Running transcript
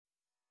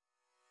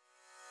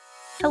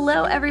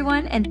Hello,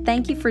 everyone, and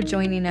thank you for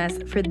joining us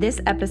for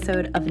this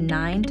episode of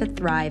 9 to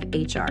Thrive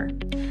HR.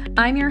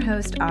 I'm your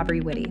host,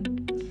 Aubrey Whitty.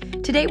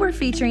 Today, we're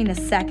featuring the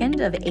second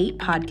of 8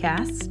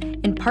 podcasts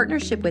in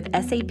partnership with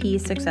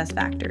SAP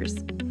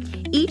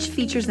SuccessFactors. Each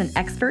features an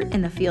expert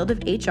in the field of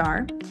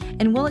HR,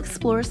 and we'll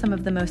explore some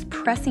of the most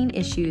pressing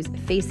issues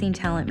facing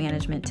talent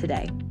management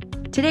today.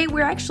 Today,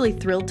 we're actually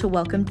thrilled to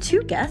welcome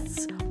 2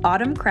 guests,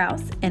 Autumn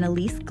Krause and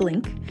Elise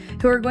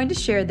Glink, who are going to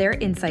share their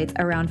insights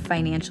around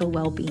financial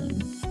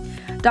well-being.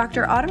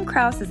 Dr. Autumn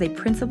Krause is a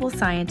principal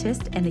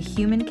scientist in the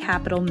Human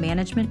Capital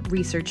Management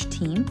Research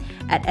Team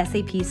at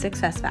SAP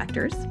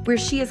SuccessFactors, where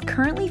she is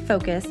currently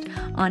focused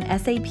on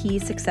SAP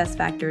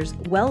SuccessFactors'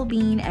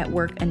 Well-Being at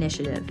Work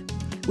initiative,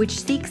 which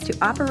seeks to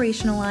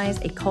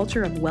operationalize a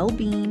culture of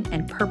well-being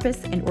and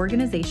purpose in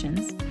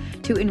organizations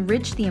to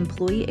enrich the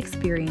employee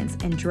experience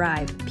and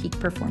drive peak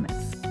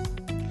performance.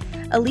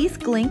 Elise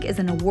Glink is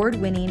an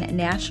award-winning,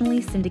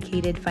 nationally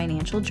syndicated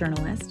financial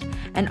journalist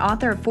and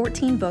author of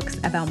 14 books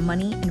about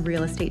money and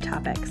real estate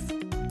topics.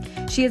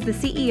 She is the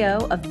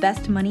CEO of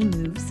Best Money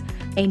Moves,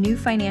 a new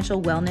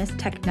financial wellness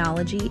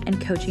technology and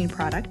coaching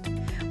product,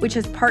 which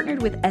has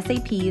partnered with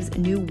SAP's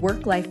new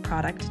Work-Life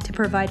product to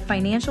provide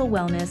financial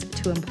wellness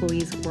to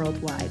employees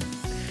worldwide.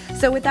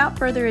 So without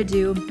further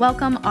ado,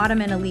 welcome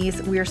Autumn and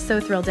Elise. We are so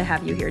thrilled to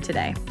have you here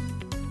today.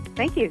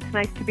 Thank you. It's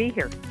nice to be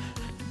here.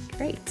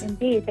 Great.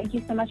 Indeed. Thank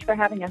you so much for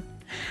having us.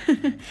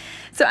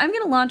 So I'm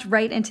going to launch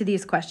right into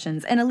these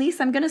questions. And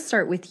Elise, I'm going to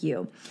start with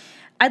you.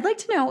 I'd like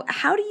to know,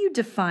 how do you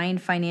define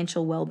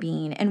financial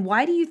well-being, and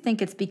why do you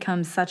think it's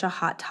become such a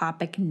hot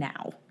topic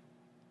now?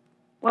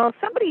 Well,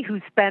 somebody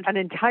who spent an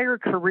entire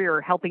career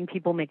helping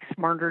people make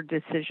smarter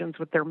decisions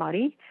with their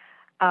money,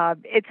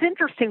 it's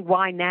interesting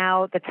why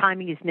now the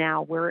timing is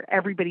now, where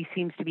everybody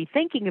seems to be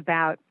thinking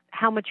about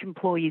how much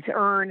employees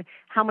earn,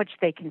 how much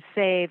they can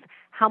save,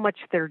 how much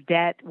their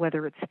debt,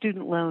 whether it's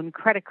student loan,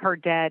 credit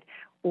card debt,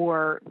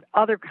 or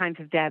other kinds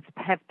of debts,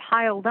 have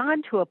piled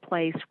on to a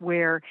place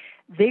where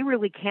they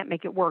really can't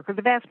make it work, or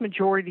the vast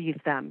majority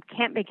of them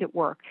can't make it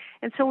work.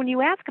 And so when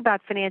you ask about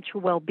financial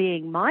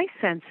well-being, my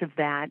sense of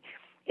that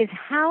is,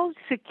 how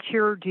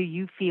secure do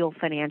you feel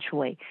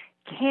financially?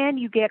 Can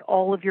you get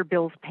all of your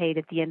bills paid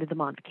at the end of the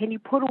month? Can you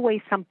put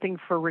away something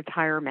for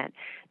retirement?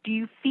 Do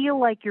you feel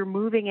like you're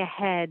moving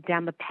ahead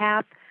down the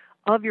path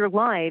of your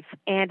life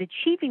and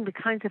achieving the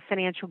kinds of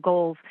financial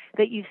goals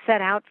that you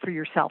set out for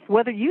yourself,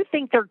 whether you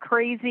think they're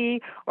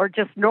crazy or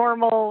just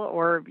normal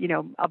or,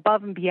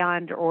 above and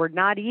beyond or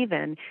not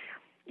even?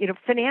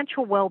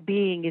 Financial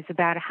well-being is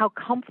about how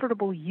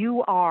comfortable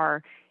you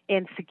are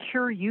and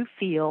secure you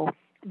feel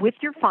with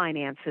your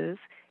finances.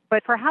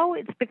 But for how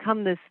it's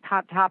become this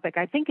top topic,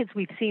 I think as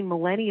we've seen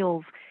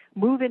millennials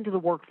move into the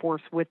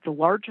workforce with the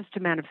largest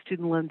amount of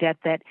student loan debt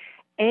that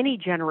any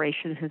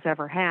generation has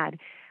ever had,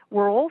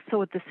 we're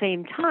also at the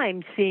same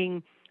time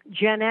seeing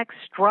Gen X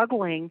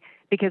struggling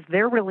because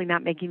they're really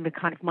not making the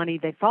kind of money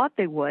they thought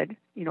they would.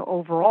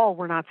 Overall,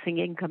 we're not seeing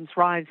incomes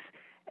rise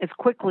as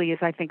quickly as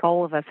I think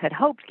all of us had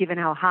hoped, given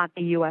how hot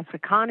the U.S.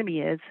 economy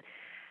is.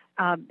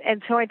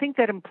 And so I think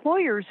that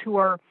employers who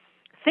are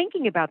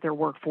thinking about their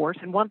workforce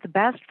and want the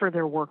best for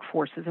their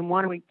workforces and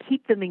want to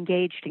keep them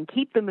engaged and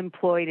keep them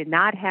employed and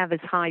not have as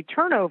high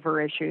turnover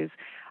issues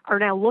are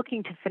now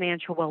looking to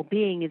financial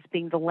well-being as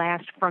being the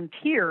last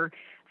frontier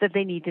that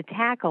they need to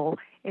tackle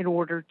in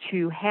order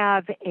to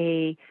have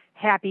a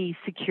happy,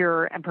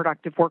 secure, and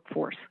productive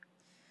workforce.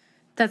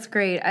 That's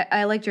great.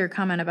 I liked your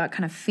comment about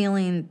kind of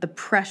feeling the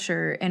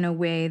pressure in a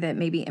way that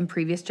maybe in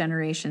previous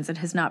generations it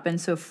has not been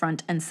so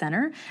front and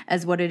center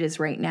as what it is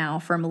right now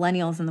for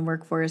millennials in the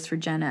workforce, for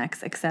Gen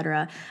X, et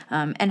cetera,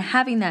 and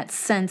having that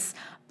sense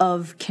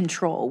of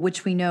control,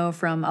 which we know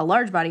from a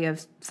large body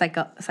of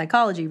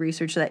psychology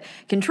research that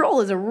control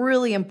is a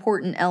really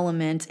important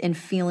element in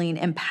feeling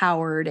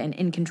empowered and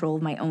in control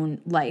of my own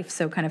life.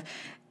 So kind of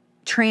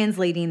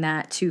translating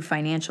that to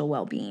financial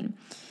well-being.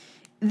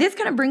 This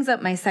kind of brings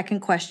up my second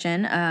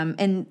question,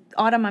 and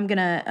Autumn, I'm going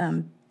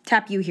to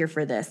tap you here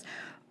for this.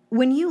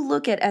 When you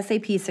look at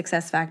SAP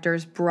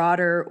SuccessFactors'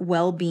 broader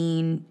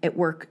well-being at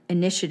work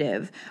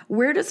initiative,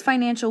 where does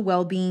financial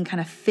well-being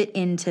kind of fit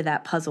into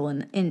that puzzle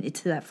and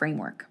into that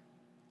framework?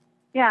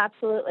 Yeah,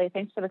 absolutely.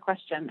 Thanks for the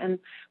question. And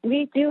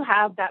we do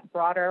have that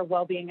broader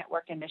Well-Being at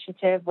Work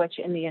initiative, which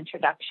in the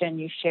introduction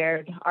you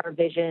shared our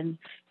vision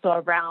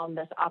around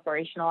this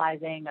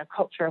operationalizing a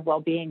culture of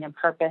well-being and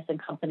purpose in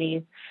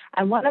companies.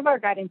 And one of our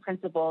guiding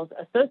principles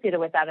associated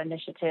with that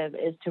initiative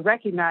is to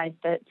recognize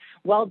that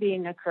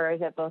well-being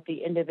occurs at both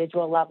the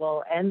individual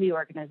level and the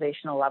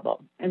organizational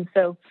level. And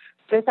so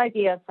this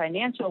idea of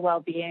financial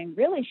well-being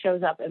really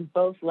shows up in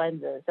both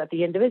lenses, at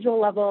the individual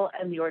level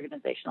and the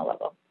organizational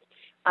level.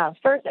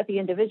 First, at the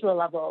individual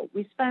level,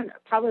 we spent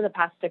probably the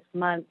past 6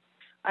 months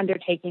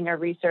undertaking a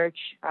research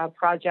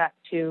project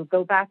to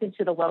go back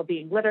into the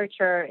well-being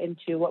literature,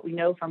 into what we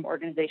know from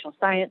organizational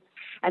science,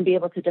 and be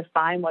able to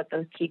define what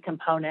those key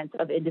components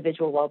of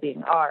individual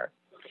well-being are.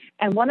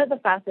 And one of the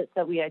facets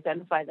that we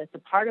identified as a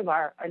part of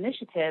our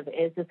initiative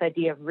is this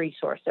idea of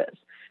resources.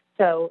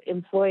 So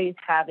employees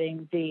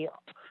having the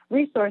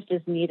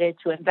resources needed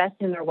to invest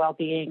in their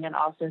well-being and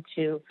also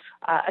to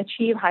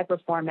achieve high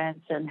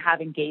performance and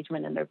have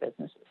engagement in their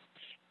businesses.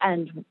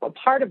 And a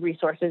part of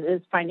resources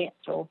is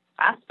financial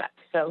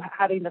aspects. So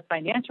having the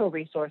financial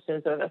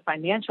resources or the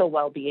financial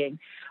well-being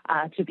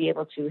to be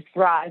able to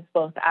thrive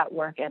both at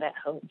work and at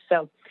home.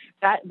 So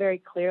that very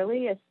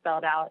clearly is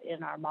spelled out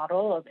in our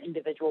model of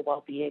individual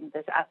well-being,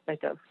 this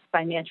aspect of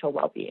financial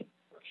well-being.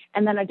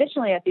 And then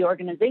additionally, at the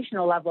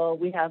organizational level,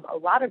 we have a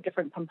lot of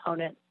different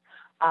components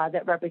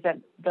that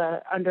represent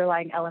the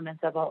underlying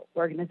elements of an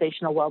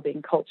organizational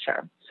well-being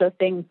culture. So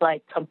things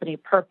like company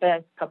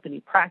purpose, company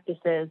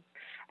practices,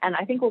 and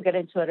I think we'll get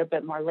into it a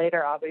bit more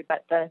later, Aubrey,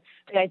 but the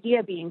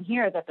idea being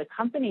here that the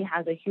company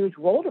has a huge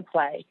role to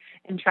play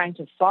in trying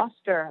to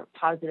foster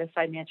positive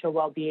financial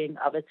well-being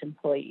of its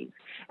employees.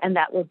 And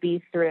that will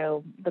be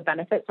through the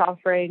benefits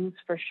offerings,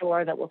 for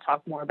sure, that we'll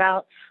talk more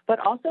about, but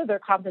also their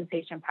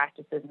compensation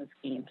practices and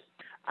schemes,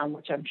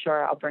 which I'm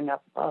sure I'll bring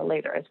up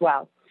later as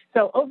well.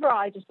 So overall,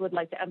 I just would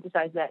like to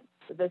emphasize that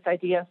this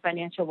idea of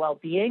financial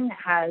well-being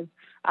has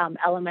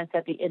elements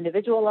at the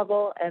individual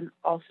level and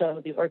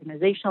also the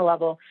organizational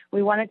level.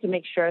 We wanted to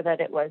make sure that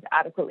it was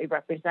adequately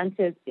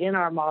represented in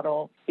our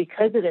model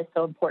because it is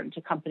so important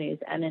to companies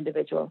and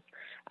individuals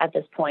at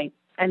this point.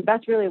 And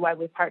that's really why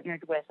we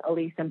partnered with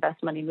Elise and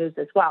Best Money Moves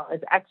as well as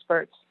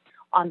experts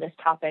on this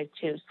topic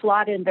to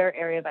slot in their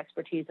area of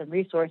expertise and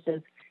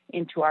resources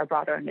into our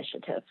broader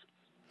initiative.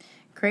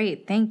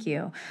 Great. Thank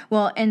you.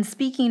 Well, and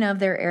speaking of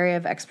their area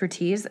of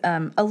expertise,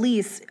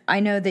 Elise, I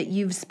know that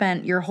you've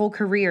spent your whole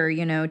career,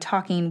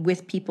 talking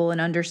with people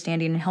and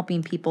understanding and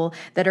helping people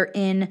that are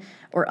in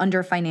or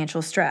under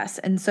financial stress.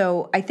 And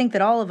so I think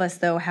that all of us,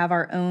 though, have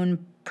our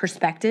own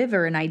perspective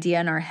or an idea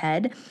in our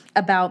head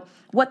about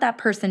what that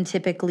person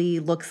typically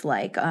looks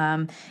like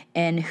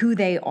and who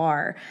they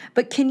are.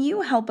 But can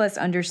you help us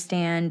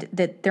understand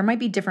that there might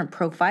be different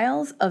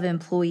profiles of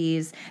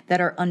employees that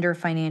are under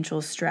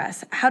financial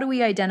stress? How do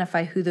we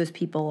identify who those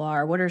people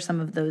are? What are some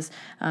of those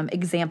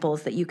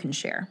examples that you can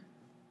share?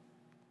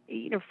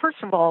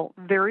 First of all,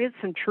 there is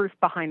some truth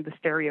behind the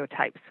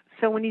stereotypes.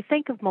 So when you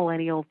think of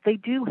millennials, they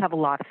do have a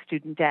lot of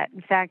student debt.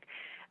 In fact,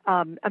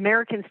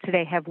 Americans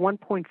today have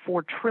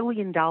 $1.4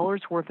 trillion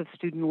worth of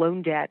student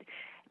loan debt.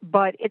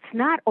 But it's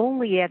not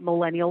only at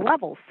millennial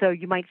levels. So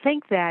you might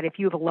think that if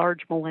you have a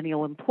large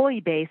millennial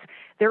employee base,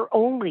 their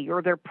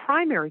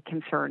primary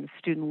concern is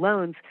student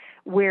loans,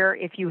 where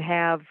if you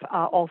have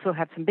also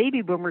have some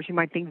baby boomers, you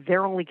might think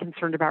they're only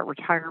concerned about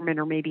retirement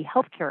or maybe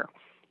healthcare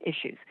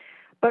issues.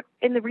 But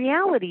in the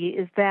reality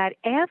is that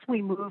as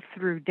we move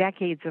through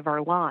decades of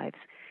our lives,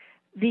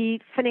 the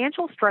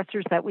financial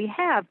stressors that we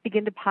have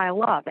begin to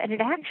pile up, and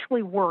it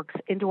actually works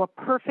into a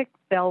perfect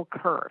bell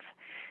curve.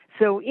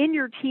 So in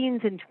your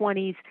teens and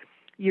 20s,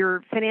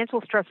 your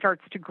financial stress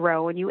starts to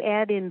grow, and you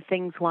add in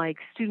things like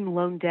student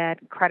loan debt,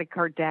 credit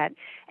card debt,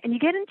 and you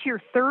get into your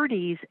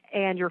 30s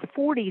and your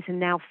 40s and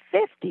now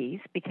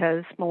 50s,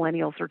 because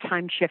millennials are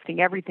time shifting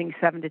everything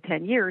 7 to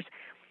 10 years,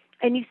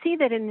 and you see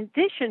that in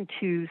addition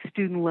to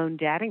student loan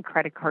debt and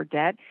credit card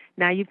debt,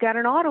 now you've got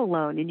an auto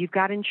loan and you've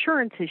got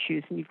insurance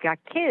issues and you've got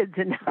kids,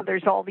 and now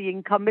there's all the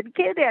incumbent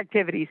kid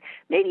activities.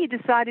 Maybe you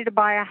decided to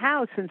buy a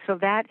house, and so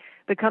that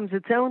becomes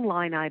its own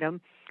line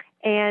item.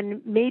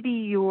 And maybe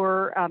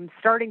you're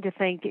starting to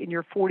think in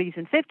your 40s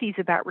and 50s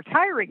about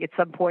retiring at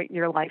some point in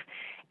your life.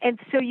 And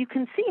so you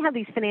can see how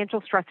these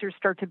financial stressors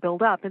start to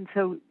build up. And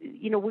so,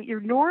 what you're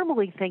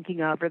normally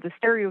thinking of, or the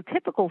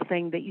stereotypical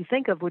thing that you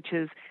think of, which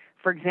is,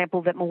 for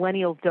example, that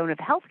millennials don't have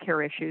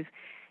healthcare issues,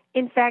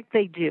 in fact,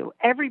 they do.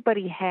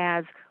 Everybody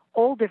has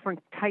all different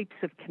types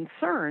of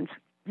concerns.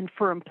 And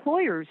for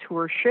employers who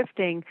are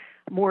shifting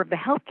more of the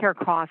healthcare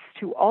costs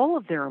to all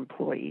of their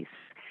employees,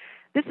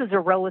 this is a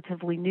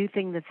relatively new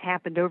thing that's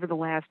happened over the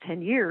last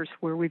 10 years,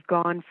 where we've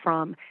gone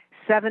from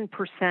 7%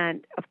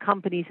 of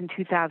companies in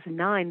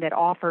 2009 that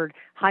offered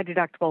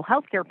high-deductible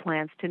healthcare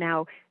plans to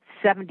now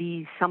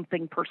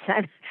 70-something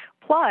percent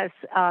plus,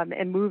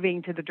 and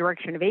moving to the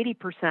direction of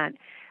 80%,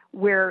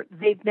 where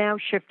they've now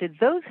shifted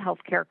those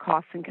healthcare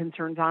costs and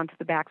concerns onto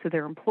the backs of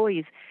their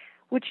employees,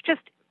 which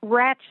just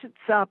ratchets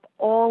up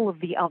all of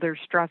the other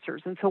stressors.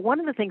 And so one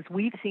of the things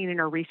we've seen in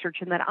our research,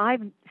 and that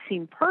I've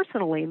seen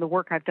personally in the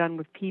work I've done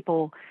with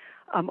people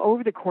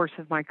over the course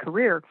of my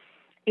career,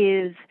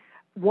 is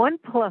 1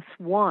 plus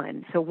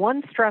 1. So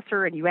one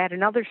stressor and you add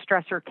another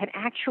stressor can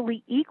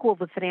actually equal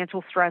the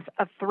financial stress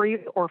of 3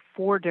 or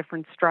 4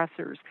 different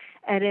stressors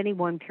at any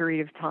one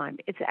period of time.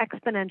 It's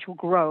exponential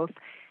growth.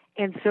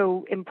 And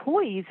so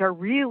employees are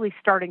really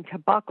starting to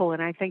buckle,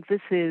 and I think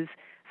this is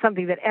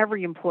something that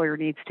every employer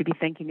needs to be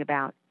thinking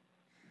about.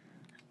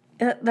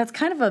 That's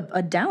kind of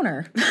a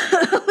downer,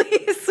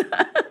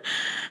 Lisa.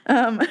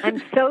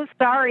 I'm so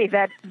sorry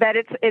that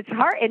it's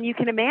hard, and you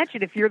can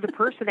imagine if you're the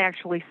person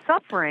actually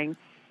suffering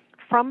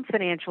from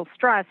financial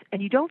stress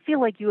and you don't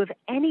feel like you have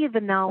any of the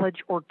knowledge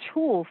or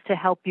tools to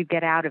help you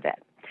get out of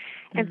it.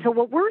 And so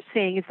what we're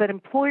seeing is that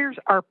employers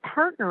are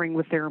partnering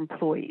with their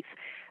employees.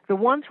 The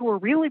ones who are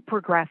really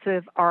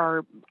progressive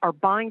are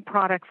buying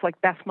products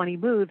like Best Money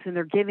Moves, and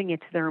they're giving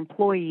it to their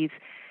employees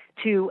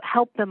to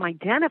help them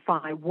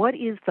identify what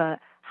is the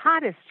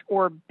hottest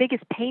or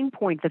biggest pain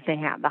point that they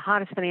have, the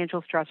hottest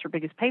financial stress or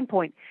biggest pain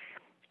point,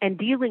 and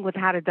dealing with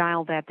how to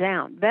dial that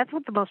down. That's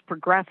what the most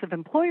progressive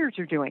employers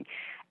are doing.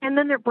 And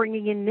then they're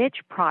bringing in niche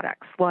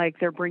products, like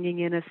they're bringing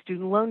in a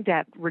student loan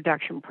debt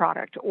reduction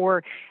product,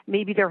 or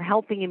maybe they're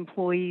helping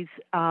employees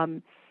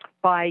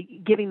by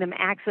giving them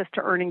access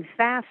to earnings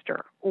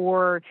faster,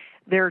 or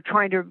they're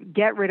trying to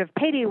get rid of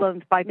payday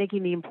loans by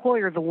making the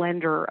employer the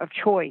lender of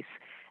choice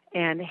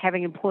and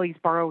having employees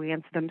borrow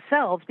against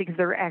themselves because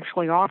they're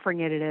actually offering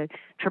it at a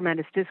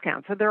tremendous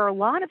discount. So there are a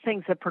lot of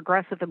things that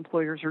progressive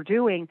employers are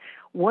doing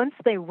once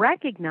they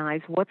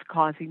recognize what's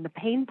causing the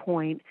pain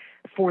point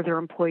for their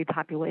employee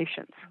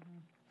populations.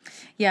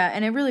 Yeah,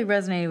 and it really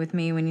resonated with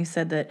me when you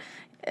said that,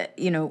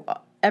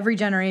 every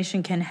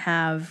generation can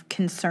have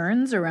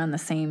concerns around the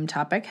same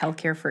topic,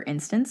 healthcare, for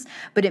instance,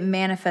 but it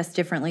manifests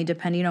differently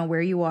depending on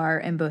where you are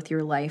in both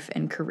your life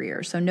and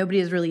career. So nobody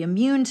is really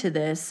immune to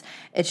this.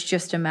 It's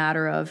just a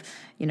matter of,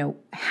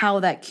 how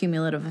that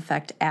cumulative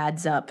effect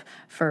adds up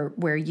for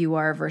where you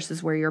are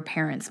versus where your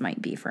parents might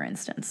be, for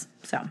instance.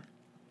 So,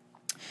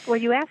 well,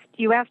 you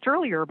asked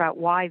earlier about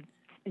why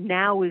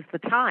now is the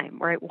time,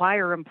 right? Why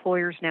are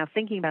employers now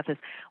thinking about this?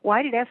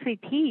 Why did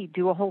SAP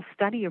do a whole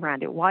study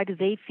around it? Why do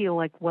they feel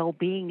like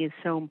well-being is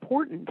so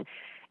important?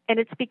 And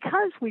it's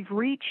because we've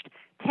reached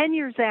 10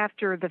 years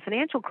after the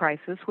financial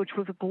crisis, which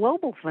was a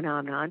global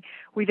phenomenon,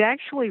 we've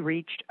actually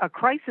reached a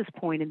crisis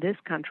point in this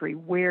country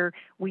where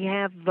we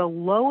have the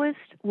lowest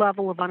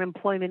level of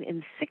unemployment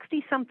in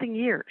 60-something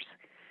years.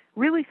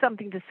 Really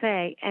something to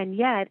say, and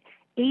yet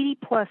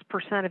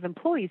 80+% of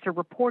employees are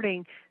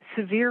reporting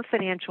severe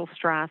financial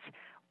stress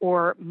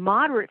or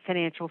moderate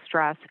financial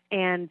stress,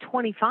 and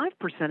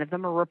 25% of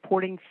them are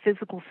reporting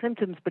physical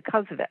symptoms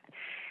because of it.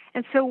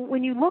 And so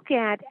when you look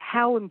at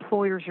how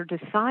employers are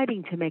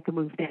deciding to make a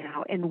move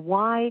now and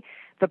why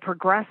the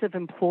progressive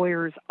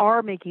employers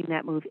are making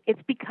that move,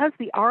 it's because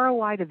the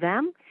ROI to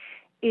them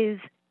is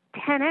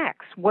 10x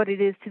what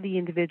it is to the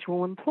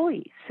individual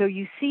employee. So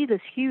you see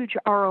this huge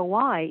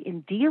ROI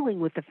in dealing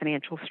with the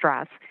financial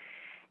stress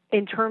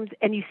and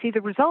you see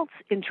the results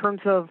in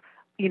terms of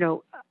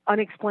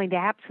unexplained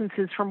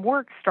absences from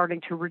work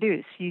starting to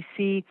reduce. You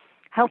see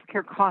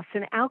healthcare costs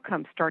and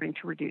outcomes starting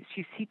to reduce.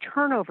 You see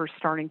turnover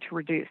starting to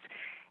reduce.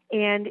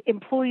 And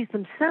employees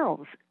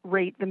themselves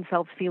rate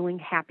themselves feeling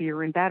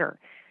happier and better.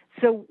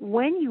 So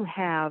when you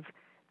have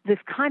this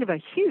kind of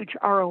a huge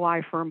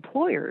ROI for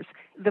employers,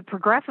 the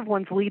progressive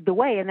ones lead the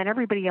way, and then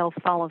everybody else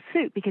follows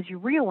suit because you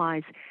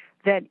realize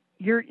that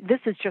this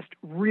is just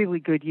really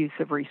good use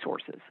of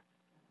resources.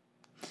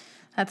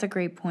 That's a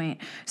great point.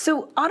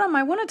 So, Autumn,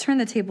 I want to turn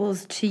the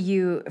tables to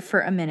you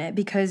for a minute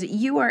because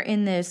you are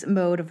in this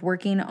mode of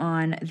working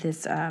on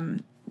this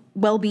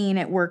well-being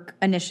at work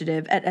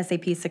initiative at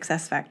SAP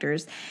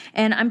SuccessFactors.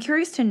 And I'm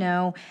curious to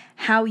know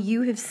how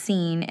you have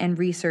seen and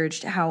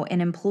researched how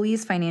an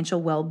employee's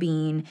financial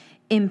well-being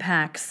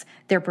impacts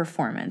their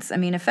performance. I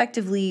mean,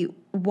 effectively,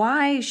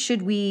 why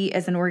should we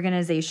as an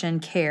organization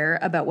care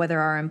about whether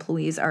our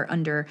employees are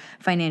under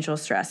financial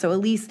stress? So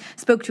Elise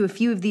spoke to a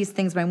few of these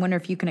things, but I wonder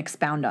if you can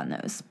expound on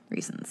those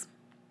reasons.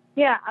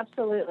 Yeah,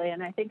 absolutely.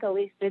 And I think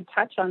Elise did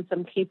touch on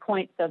some key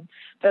points of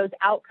those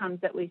outcomes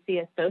that we see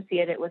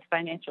associated with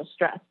financial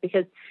stress,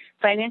 because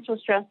financial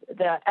stress,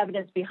 the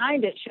evidence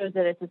behind it shows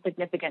that it's a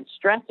significant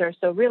stressor.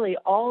 So really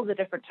all the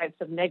different types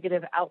of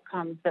negative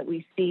outcomes that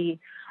we see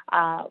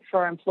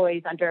for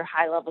employees under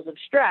high levels of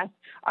stress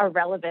are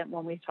relevant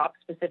when we talk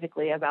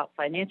specifically about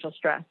financial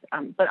stress.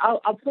 But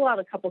I'll pull out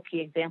a couple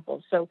key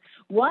examples. So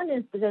one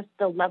is just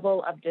the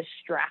level of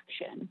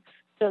distraction.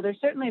 So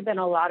there's certainly been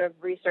a lot of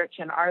research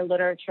in our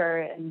literature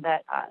and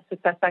that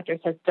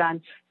SuccessFactors has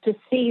done to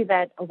see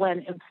that when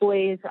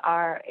employees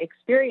are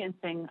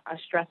experiencing a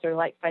stressor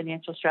like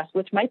financial stress,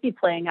 which might be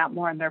playing out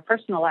more in their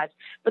personal lives,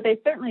 but they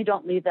certainly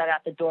don't leave that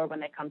at the door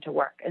when they come to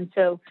work. And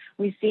so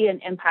we see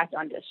an impact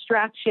on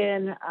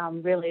distraction,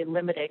 really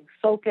limiting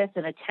focus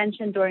and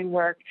attention during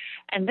work.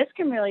 And this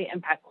can really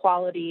impact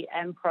quality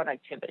and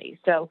productivity.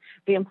 So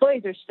the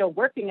employees are still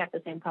working at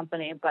the same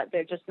company, but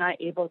they're just not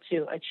able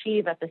to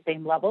achieve at the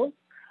same levels.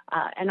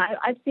 And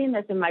I've seen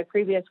this in my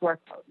previous work,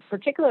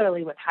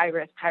 particularly with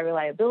high-risk,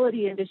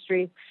 high-reliability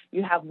industries.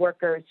 You have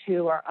workers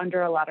who are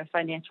under a lot of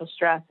financial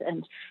stress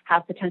and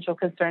have potential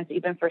concerns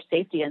even for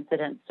safety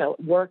incidents. So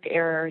work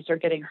errors or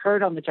getting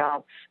hurt on the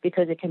job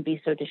because it can be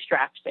so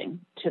distracting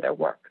to their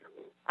work.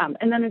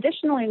 And then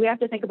additionally, we have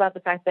to think about the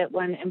fact that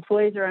when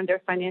employees are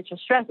under financial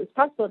stress, it's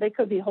possible they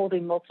could be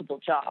holding multiple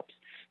jobs.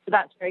 So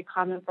that's very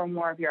common for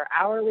more of your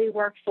hourly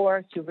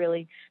workforce who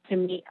really, to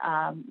meet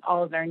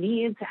all of their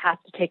needs, have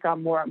to take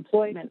on more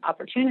employment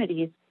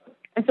opportunities.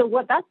 And so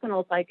what that's going to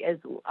look like is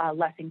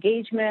less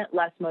engagement,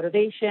 less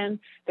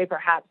motivation. They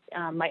perhaps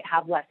might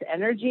have less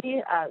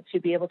energy to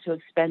be able to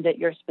expend at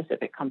your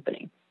specific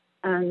company.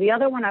 And the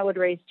other one I would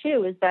raise,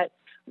 too, is that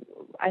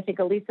I think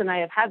Elise and I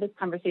have had this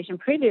conversation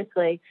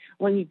previously.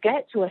 When you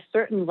get to a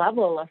certain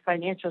level of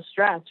financial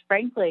stress,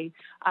 frankly,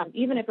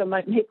 even if it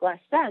might make less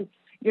sense,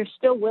 you're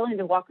still willing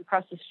to walk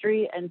across the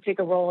street and take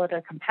a role at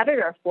a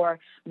competitor for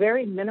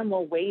very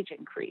minimal wage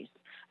increase.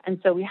 And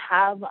so we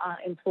have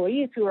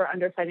employees who are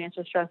under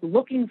financial stress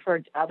looking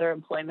for other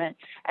employment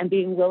and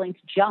being willing to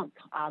jump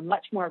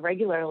much more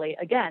regularly,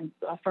 again,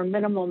 for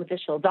minimum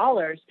additional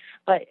dollars.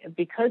 But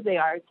because they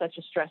are in such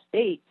a stressed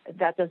state,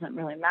 that doesn't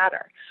really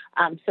matter.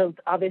 So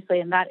obviously,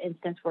 in that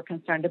instance, we're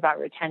concerned about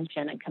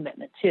retention and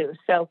commitment too.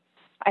 So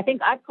I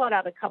think I've called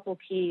out a couple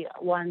key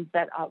ones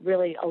that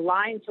really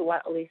align to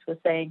what Elise was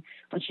saying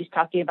when she's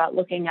talking about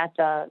looking at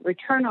the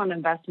return on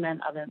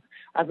investment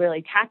of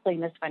really tackling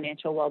this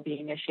financial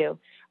well-being issue.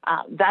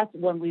 That's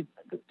when we've,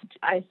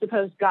 I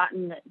suppose,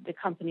 gotten the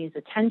company's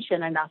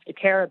attention enough to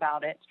care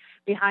about it.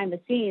 Behind the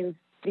scenes,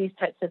 these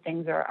types of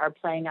things are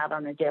playing out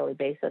on a daily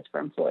basis for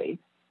employees.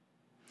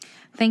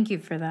 Thank you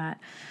for that.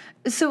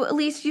 So,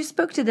 Elise, you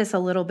spoke to this a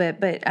little bit,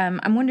 but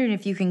I'm wondering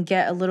if you can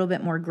get a little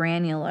bit more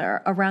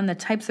granular around the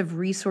types of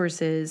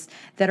resources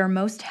that are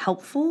most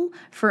helpful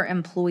for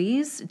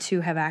employees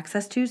to have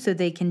access to so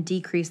they can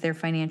decrease their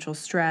financial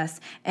stress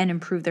and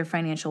improve their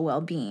financial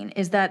well-being.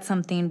 Is that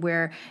something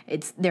where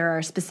there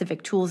are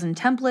specific tools and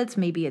templates?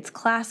 Maybe it's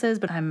classes,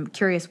 but I'm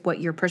curious what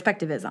your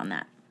perspective is on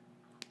that.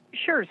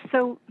 Sure.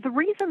 So the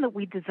reason that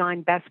we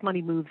design Best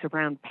Money Moves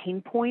around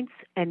pain points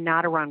and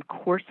not around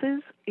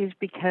courses is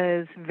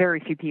because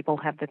very few people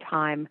have the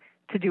time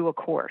to do a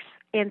course.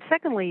 And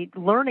secondly,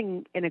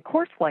 learning in a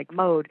course like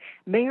Mode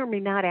may or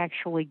may not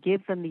actually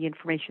give them the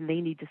information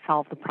they need to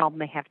solve the problem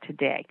they have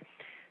today.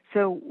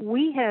 So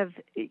we have,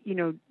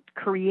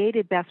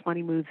 created Best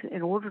Money Moves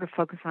in order to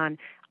focus on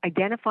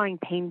identifying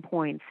pain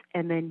points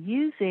and then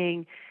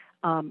using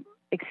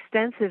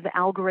extensive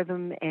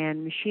algorithm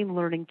and machine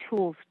learning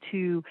tools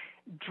to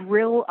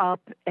drill up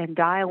and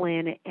dial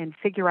in and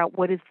figure out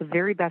what is the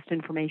very best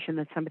information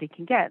that somebody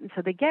can get. And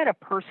so they get a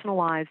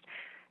personalized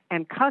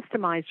and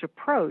customized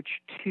approach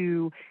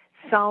to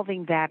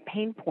solving that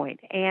pain point.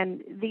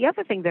 And the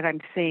other thing that I'm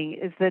seeing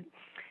is that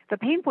the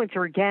pain points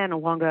are, again,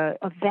 along a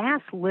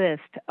vast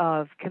list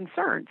of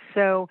concerns.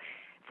 So,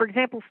 for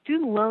example,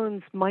 student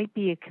loans might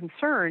be a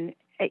concern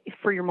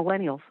for your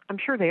millennials. I'm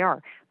sure they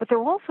are. But they're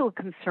also a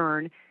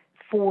concern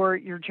for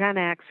your Gen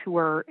X who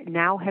are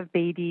now have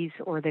babies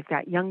or they've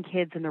got young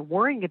kids and they're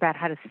worrying about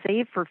how to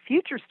save for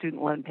future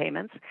student loan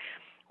payments,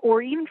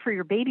 or even for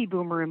your baby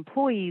boomer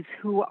employees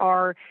who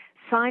are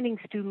signing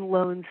student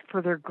loans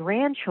for their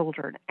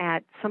grandchildren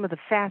at some of the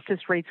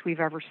fastest rates we've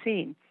ever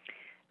seen.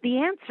 The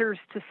answers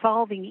to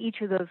solving each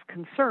of those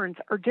concerns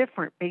are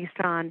different based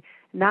on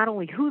not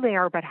only who they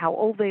are, but how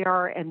old they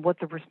are and what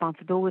the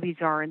responsibilities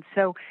are. And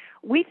so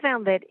we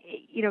found that,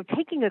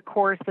 taking a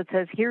course that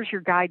says, here's your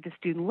guide to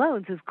student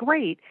loans is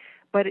great,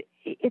 but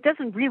it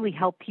doesn't really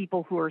help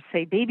people who are,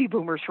 say, baby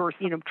boomers who are,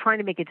 trying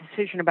to make a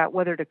decision about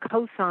whether to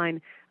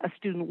co-sign a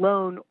student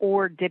loan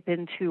or dip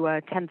into a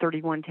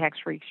 1031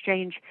 tax-free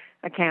exchange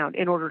account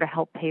in order to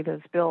help pay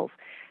those bills.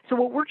 So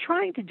what we're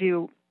trying to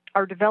do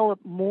are develop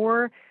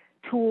more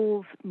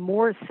tools,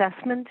 more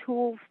assessment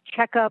tools,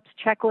 checkups,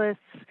 checklists,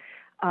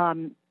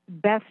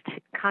 best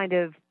kind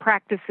of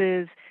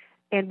practices,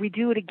 and we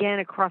do it again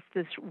across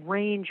this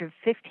range of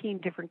 15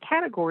 different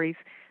categories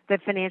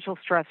that financial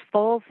stress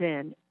falls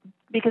in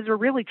because we're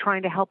really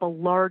trying to help a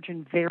large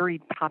and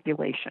varied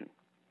population.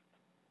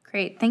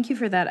 Great. Thank you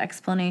for that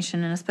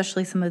explanation and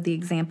especially some of the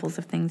examples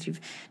of things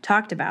you've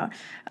talked about.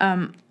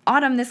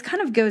 Autumn, this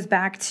kind of goes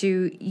back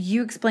to,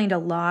 you explained a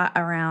lot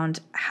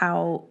around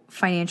how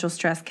financial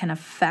stress can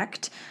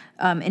affect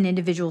an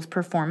individual's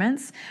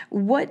performance.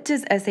 What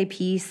does SAP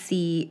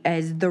see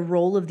as the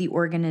role of the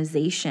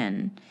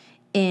organization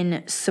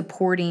in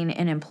supporting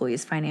an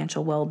employee's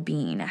financial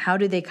well-being? How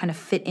do they kind of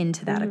fit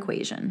into that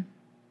equation?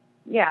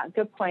 Yeah,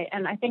 good point.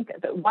 And I think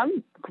that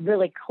one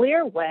really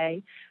clear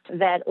way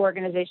that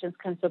organizations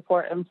can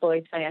support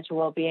employees' financial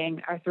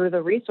well-being are through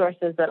the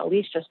resources that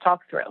Elise just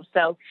talked through.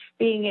 So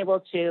being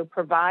able to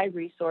provide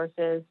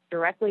resources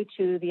directly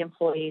to the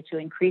employee to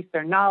increase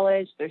their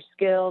knowledge, their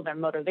skill, their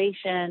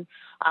motivation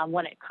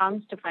when it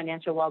comes to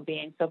financial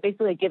well-being. So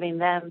basically giving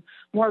them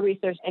more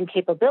resources and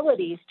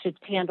capabilities to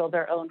handle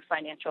their own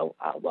financial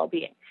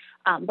well-being.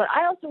 But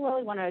I also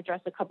really want to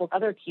address a couple of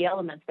other key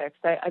elements there,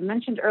 because I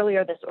mentioned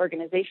earlier this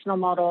organizational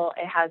model.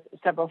 It has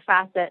several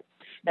facets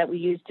that we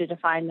use to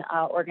define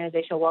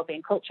organizational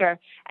well-being culture.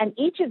 And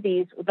each of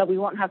these, though we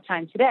won't have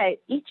time today,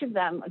 each of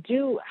them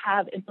do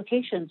have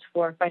implications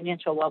for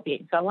financial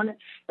well-being. So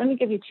let me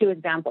give you two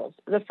examples.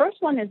 The first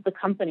one is the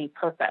company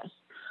purpose.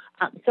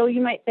 So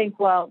you might think,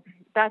 well,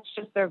 that's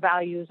just their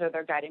values or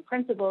their guiding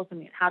principles. I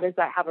mean, how does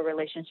that have a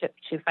relationship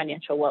to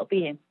financial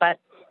well-being? But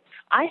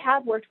I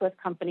have worked with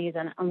companies,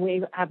 and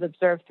we have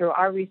observed through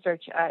our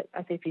research at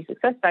SAP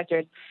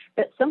SuccessFactors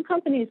that some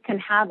companies can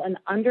have an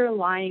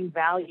underlying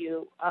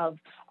value of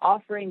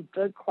offering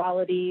good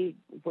quality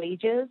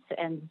wages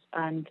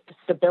and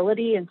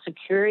stability and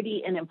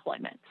security in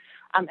employment.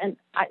 And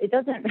it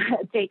doesn't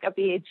take a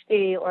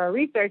PhD or a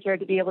researcher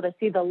to be able to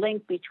see the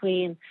link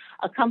between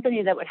a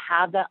company that would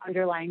have that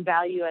underlying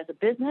value as a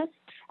business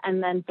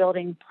and then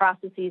building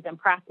processes and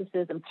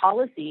practices and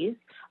policies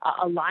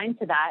aligned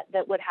to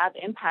that would have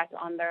impact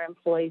on their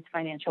employees'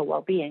 financial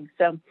well-being.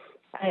 So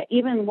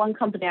even one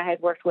company I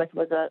had worked with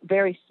was a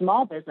very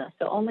small business,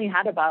 so only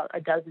had about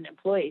a dozen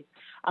employees.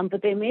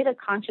 But they made a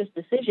conscious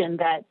decision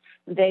that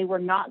they were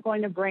not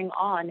going to bring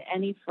on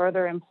any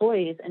further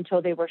employees until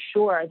they were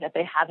sure that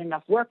they had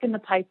enough work in the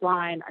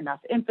pipeline, enough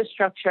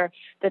infrastructure,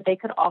 that they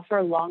could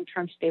offer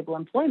long-term stable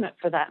employment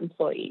for that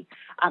employee.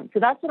 So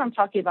that's what I'm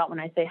talking about when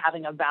I say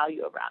having a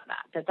value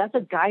around that's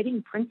a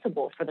guiding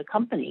principle for the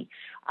company,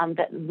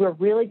 that we're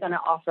really going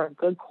to offer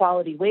good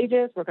quality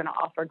wages, we're going to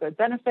offer good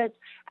benefits,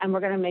 and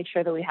we're going to make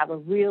sure that we have a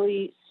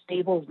really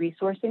stable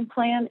resourcing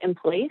plan in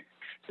place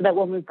so that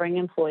when we bring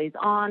employees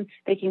on,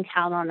 they can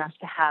count on us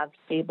to have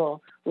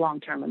stable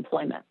long-term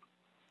employment.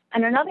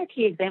 And another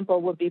key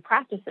example would be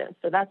practices.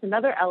 So that's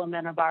another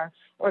element of our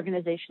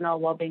organizational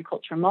well-being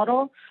culture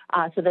model.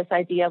 So this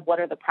idea of what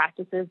are the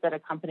practices that a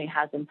company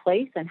has in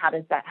place and how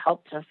does that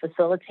help to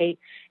facilitate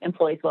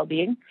employees'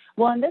 well-being?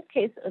 Well, in this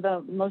case,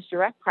 the most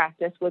direct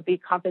practice would be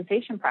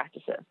compensation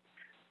practices.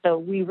 So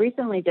we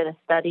recently did a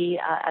study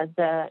as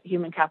the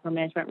Human Capital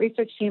Management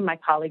Research Team. My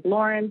colleague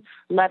Lauren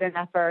led an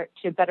effort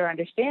to better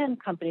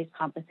understand companies'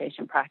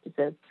 compensation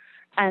practices.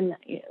 And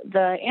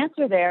the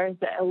answer there is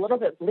a little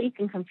bit bleak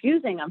and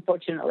confusing,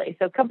 unfortunately.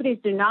 So companies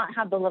do not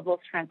have the level of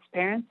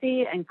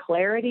transparency and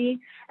clarity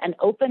and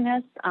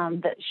openness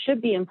that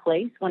should be in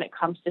place when it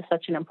comes to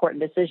such an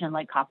important decision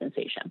like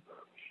compensation.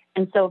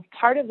 And so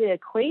part of the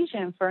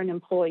equation for an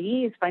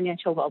employee's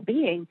financial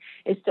well-being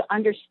is to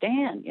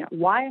understand,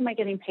 why am I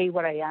getting paid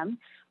what I am?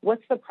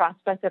 What's the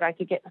prospect that I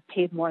could get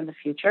paid more in the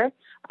future?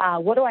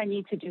 What do I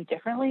need to do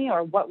differently?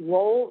 Or what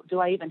role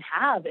do I even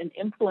have in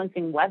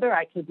influencing whether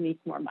I could make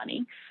more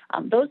money?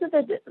 Those are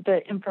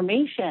the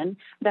information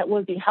that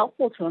would be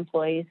helpful to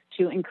employees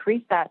to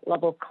increase that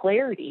level of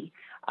clarity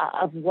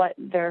of what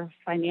their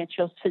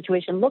financial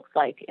situation looks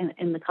like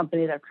in the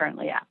company they're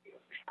currently at.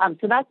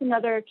 So that's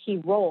another key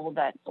role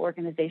that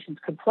organizations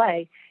could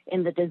play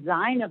in the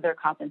design of their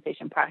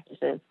compensation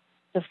practices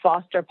to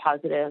foster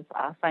positive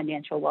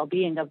financial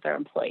well-being of their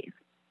employees.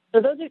 So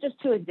those are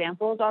just two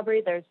examples,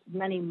 Aubrey. There's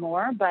many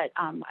more, but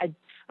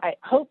I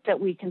hope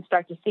that we can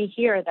start to see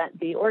here that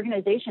the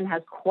organization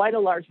has quite a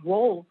large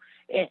role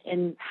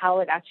in how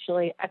it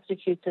actually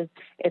executes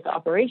its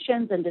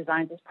operations and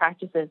designs its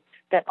practices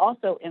that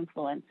also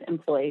influence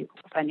employee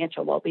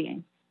financial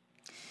well-being.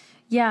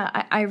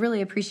 Yeah, I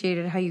really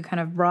appreciated how you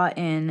kind of brought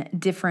in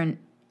different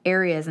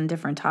areas and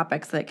different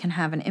topics that can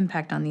have an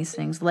impact on these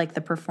things, like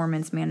the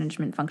performance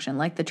management function,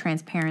 like the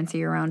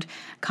transparency around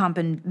comp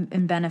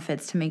and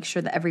benefits to make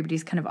sure that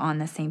everybody's kind of on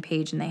the same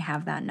page and they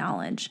have that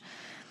knowledge.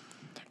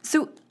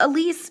 So,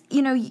 Elise,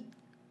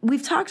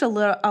 we've talked a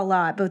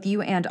lot, both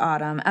you and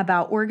Autumn,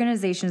 about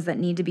organizations that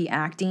need to be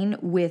acting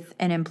with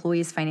an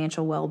employee's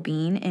financial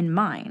well-being in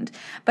mind.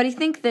 But I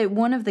think that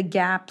one of the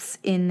gaps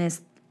in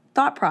this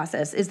thought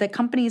process is that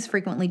companies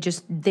frequently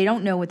they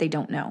don't know what they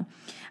don't know.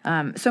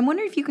 So I'm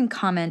wondering if you can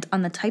comment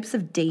on the types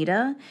of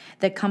data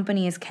that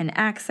companies can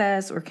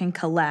access or can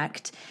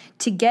collect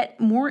to get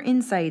more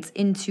insights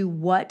into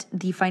what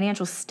the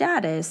financial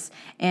status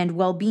and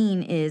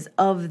well-being is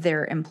of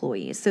their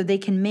employees, so they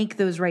can make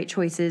those right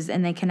choices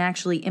and they can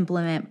actually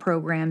implement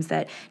programs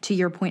that, to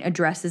your point,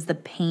 addresses the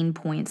pain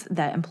points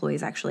that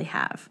employees actually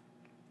have.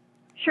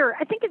 Sure.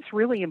 I think it's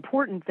really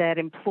important that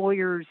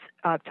employers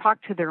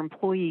talk to their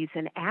employees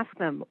and ask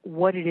them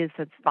what it is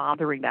that's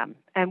bothering them.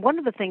 And one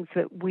of the things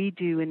that we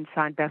do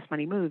inside Best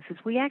Money Moves is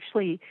we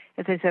actually,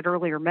 as I said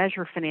earlier,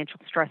 measure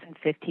financial stress in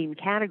 15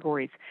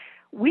 categories.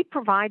 We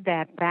provide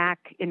that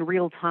back in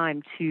real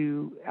time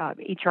to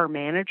HR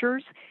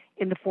managers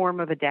in the form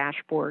of a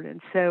dashboard.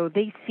 And so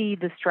they see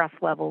the stress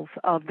levels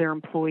of their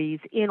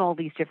employees in all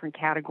these different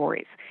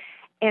categories.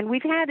 And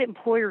we've had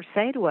employers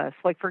say to us,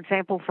 like, for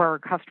example, for our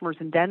customers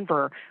in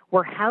Denver,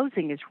 where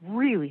housing is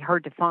really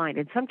hard to find,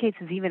 in some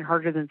cases even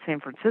harder than San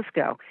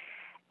Francisco.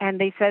 And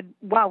they said,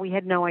 wow, we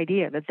had no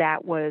idea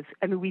that was,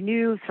 we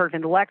knew sort of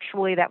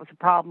intellectually that was a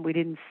problem. We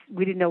didn't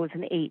know it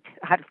was an 8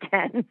 out of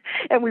 10.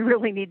 And we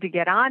really need to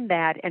get on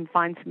that and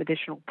find some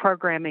additional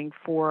programming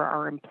for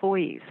our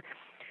employees.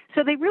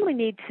 So they really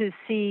need to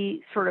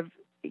see sort of,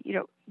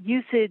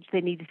 usage. They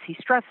need to see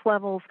stress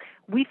levels.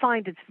 We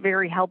find it's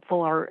very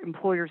helpful. Our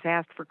employers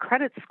ask for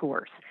credit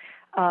scores.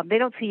 They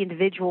don't see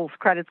individuals'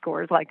 credit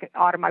scores, like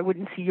Autumn, I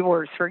wouldn't see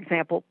yours, for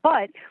example,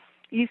 but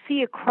you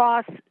see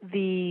across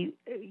the,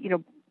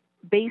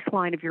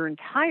 baseline of your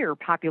entire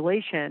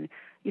population,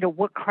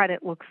 what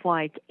credit looks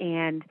like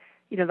and,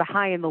 the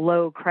high and the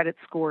low credit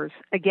scores.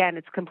 Again,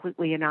 it's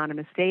completely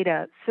anonymous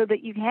data so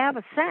that you have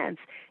a sense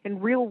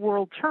in real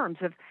world terms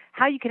of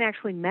how you can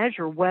actually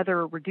measure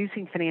whether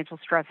reducing financial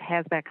stress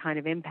has that kind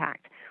of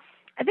impact.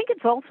 I think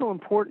it's also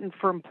important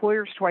for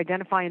employers to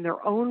identify in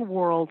their own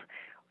world,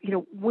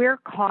 where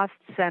cost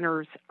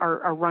centers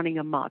are running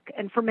amok.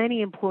 And for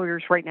many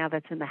employers right now,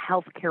 that's in the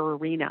healthcare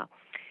arena.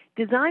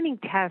 designing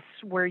tests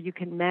where you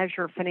can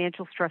measure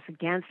financial stress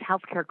against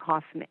healthcare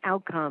costs and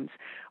outcomes,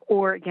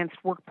 or against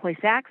workplace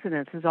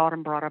accidents, as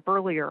Autumn brought up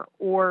earlier,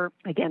 or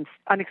against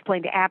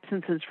unexplained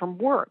absences from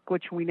work,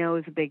 which we know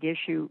is a big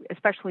issue,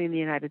 especially in the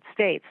United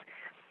States.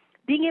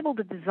 Being able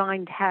to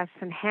design tests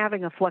and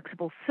having a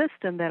flexible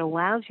system that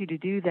allows you to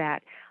do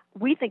that,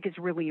 we think is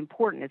really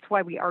important. It's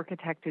why we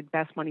architected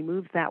Best Money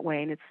Moves that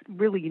way, and it's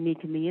really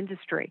unique in the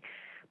industry.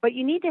 But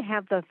you need to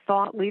have the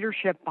thought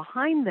leadership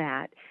behind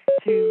that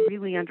to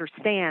really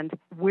understand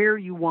where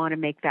you want to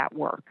make that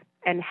work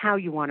and how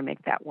you want to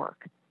make that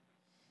work.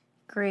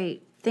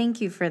 Great. Thank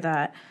you for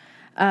that.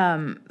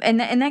 And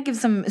that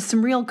gives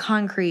some real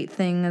concrete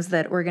things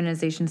that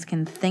organizations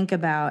can think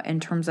about in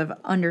terms of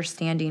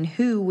understanding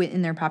who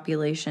within their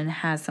population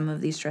has some of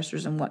these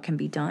stressors and what can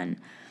be done.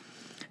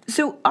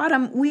 So,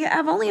 Autumn, we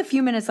have only a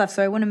few minutes left,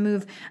 so I want to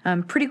move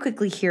pretty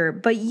quickly here.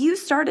 But you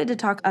started to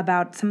talk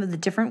about some of the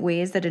different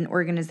ways that an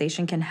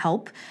organization can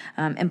help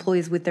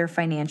employees with their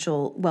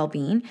financial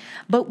well-being.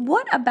 But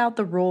what about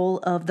the role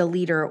of the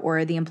leader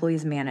or the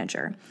employee's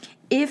manager?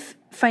 If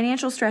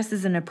financial stress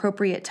is an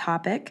appropriate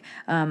topic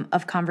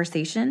of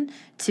conversation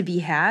to be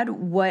had,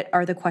 what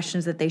are the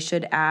questions that they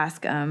should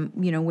ask,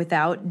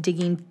 without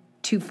digging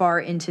too far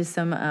into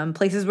some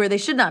places where they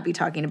should not be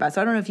talking about?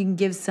 So I don't know if you can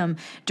give some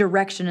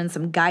direction and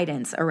some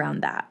guidance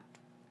around that.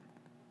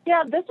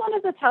 Yeah, this one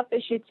is a tough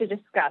issue to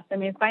discuss. I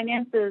mean,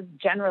 finances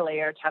generally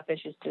are tough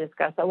issues to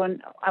discuss. So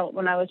when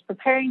I was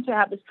preparing to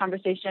have this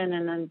conversation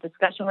and then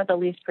discussion with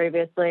Elise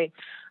previously,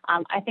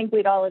 I think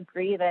we'd all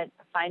agree that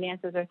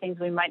finances are things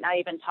we might not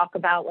even talk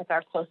about with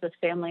our closest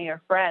family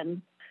or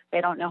friends. They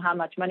don't know how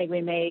much money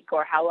we make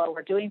or how well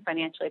we're doing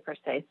financially per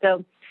se.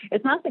 So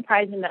it's not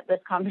surprising that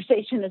this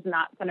conversation is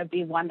not going to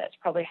be one that's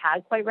probably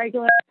had quite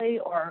regularly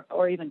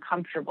or even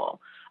comfortable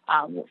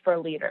for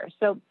leaders.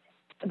 So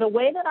the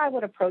way that I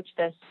would approach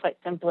this quite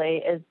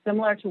simply is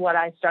similar to what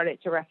I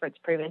started to reference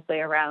previously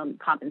around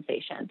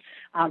compensation.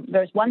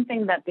 There's one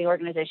thing that the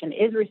organization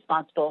is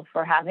responsible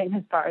for having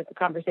as far as a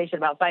conversation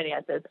about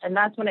finances, and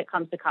that's when it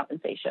comes to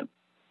compensation.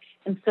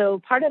 And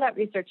so part of that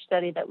research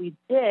study that we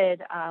did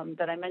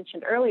that I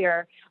mentioned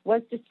earlier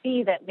was to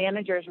see that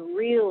managers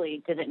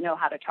really didn't know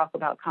how to talk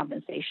about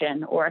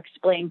compensation or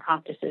explain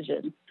comp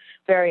decisions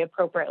very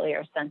appropriately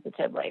or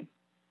sensitively.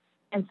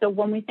 And so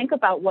when we think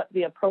about what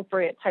the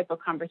appropriate type of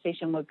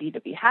conversation would be to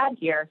be had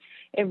here,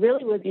 it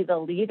really would be the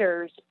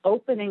leaders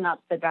opening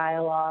up the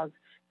dialogue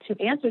to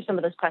answer some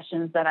of those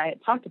questions that I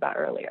had talked about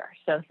earlier.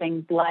 So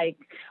things like,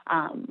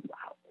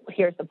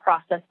 here's the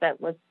process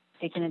that was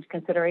taken into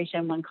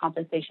consideration when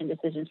compensation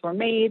decisions were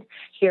made.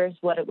 Here's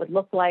what it would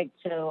look like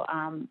to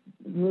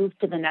move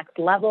to the next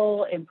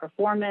level in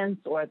performance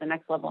or the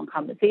next level in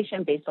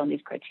compensation based on these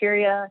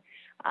criteria,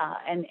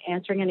 and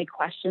answering any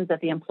questions that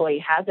the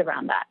employee has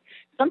around that.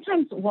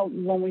 Sometimes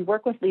when we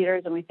work with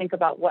leaders and we think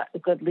about what a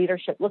good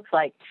leadership looks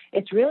like,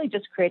 it's really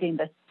just creating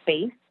the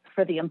space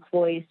for the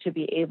employees to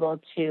be able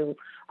to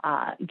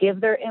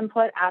give their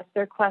input, ask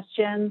their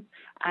questions,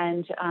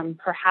 and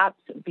perhaps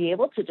be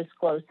able to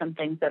disclose some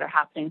things that are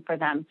happening for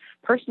them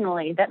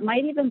personally that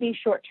might even be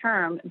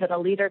short-term that a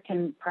leader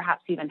can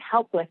perhaps even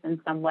help with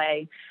in some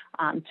way.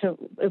 It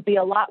would be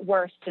a lot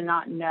worse to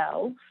not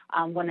know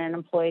when an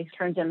employee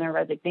turns in their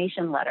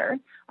resignation letter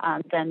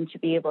than to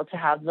be able to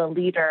have the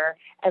leader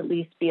at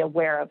least be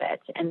aware of it.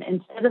 And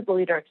instead of the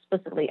leader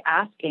explicitly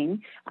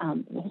asking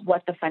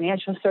what the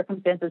financial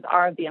circumstances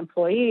are of the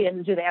employee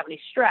and do they have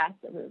any stress,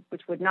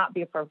 which would not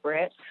be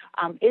appropriate,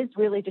 is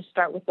really to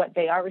start with what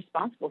they are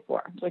responsible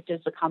for, which is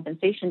the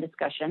compensation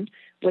discussion,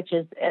 which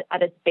is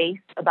at its base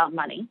about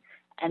money.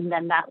 And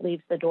then that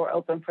leaves the door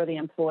open for the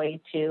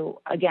employee to,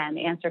 again,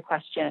 ask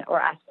questions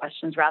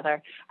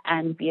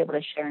and be able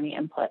to share any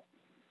input.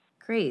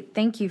 Great.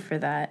 Thank you for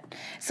that.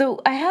 So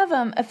I have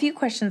a few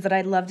questions that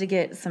I'd love to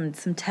get some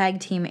tag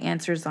team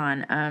answers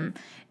on.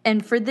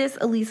 And for this,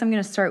 Elise, I'm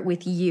going to start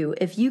with you.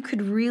 If you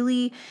could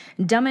really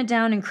dumb it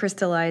down and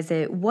crystallize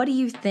it, what do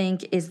you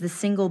think is the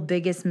single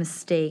biggest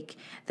mistake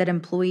that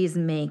employees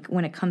make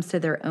when it comes to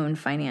their own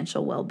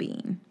financial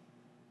well-being?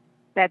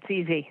 That's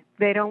easy.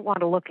 They don't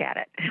want to look at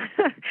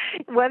it.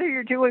 Whether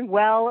you're doing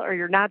well or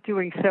you're not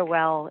doing so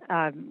well,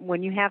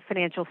 when you have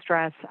financial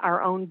stress,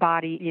 our own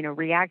body,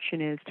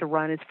 reaction is to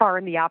run as far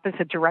in the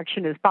opposite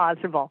direction as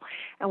possible.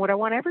 And what I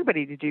want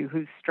everybody to do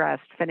who's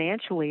stressed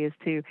financially is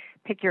to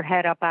pick your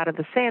head up out of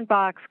the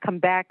sandbox, come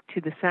back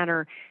to the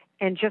center,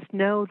 and just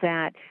know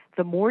that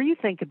the more you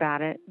think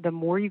about it, the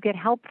more you get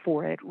help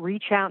for it,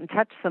 reach out and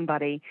touch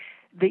somebody,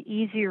 the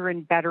easier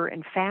and better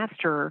and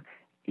faster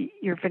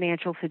your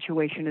financial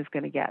situation is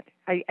going to get.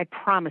 I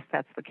promise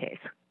that's the case.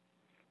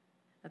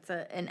 That's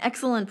an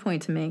excellent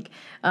point to make.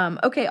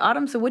 Okay,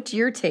 Autumn, so what's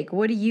your take?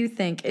 What do you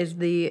think is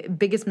the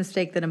biggest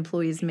mistake that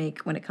employees make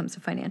when it comes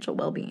to financial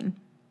well-being?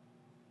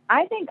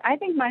 I think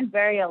mine's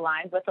very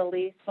aligned with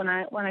Elise. When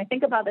I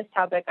think about this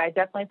topic, I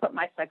definitely put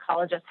my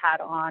psychologist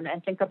hat on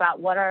and think about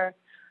what are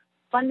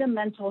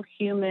fundamental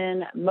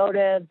human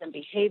motives and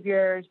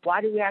behaviors. Why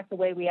do we act the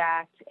way we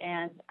act?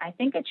 And I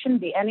think it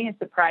shouldn't be any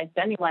surprise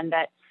to anyone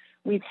that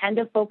we tend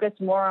to focus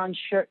more on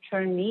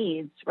short-term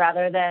needs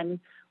rather than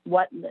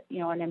what,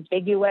 an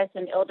ambiguous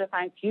and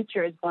ill-defined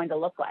future is going to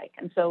look like.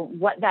 And so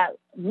what that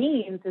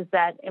means is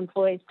that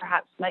employees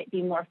perhaps might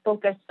be more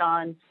focused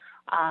on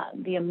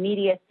the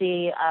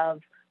immediacy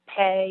of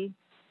pay,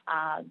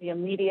 the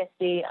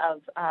immediacy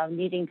of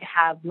needing to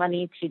have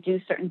money to do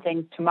certain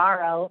things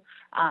tomorrow,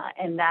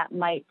 and that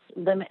might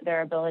limit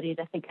their ability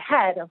to think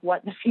ahead of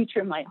what the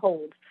future might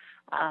hold.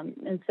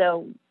 And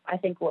so I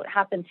think what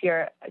happens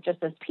here just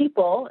as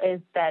people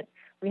is that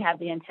we have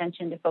the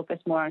intention to focus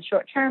more on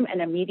short-term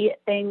and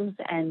immediate things,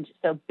 and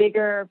so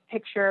bigger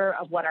picture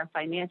of what our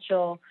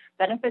financial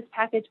benefits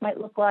package might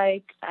look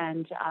like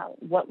and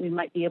what we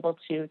might be able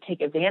to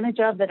take advantage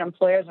of that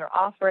employers are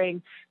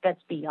offering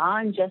that's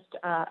beyond just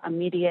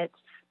immediate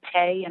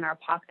pay in our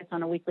pockets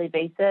on a weekly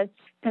basis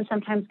can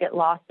sometimes get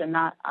lost and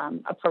not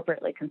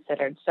appropriately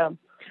considered. So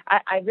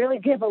I really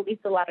give Elise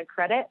a lot of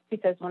credit,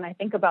 because when I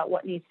think about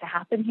what needs to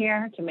happen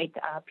here to make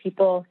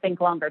people think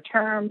longer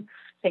term,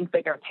 think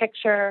bigger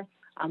picture,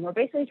 we're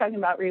basically talking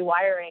about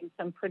rewiring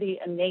some pretty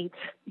innate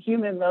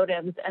human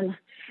motives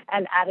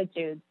and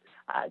attitudes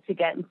to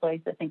get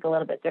employees to think a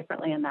little bit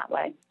differently in that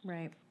way.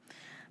 Right.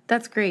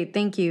 That's great.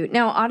 Thank you.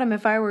 Now, Autumn,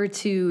 if I were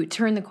to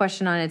turn the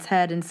question on its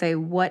head and say,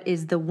 what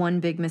is the one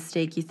big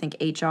mistake you think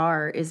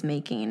HR is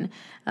making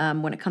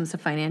when it comes to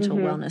financial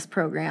wellness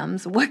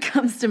programs, what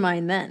comes to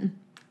mind then?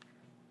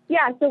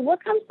 Yeah, so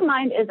what comes to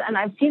mind is, and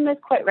I've seen this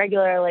quite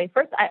regularly,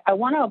 first, I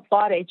want to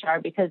applaud HR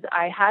because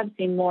I have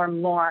seen more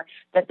and more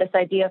that this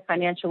idea of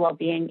financial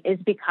well-being is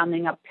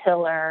becoming a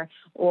pillar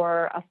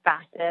or a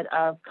facet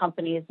of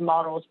companies'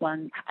 models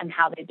and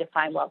how they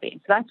define well-being.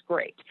 So that's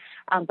great.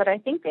 But I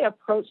think the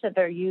approach that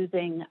they're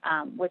using,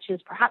 which is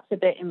perhaps a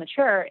bit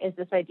immature, is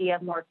this idea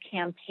of more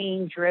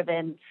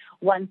campaign-driven,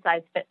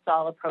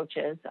 one-size-fits-all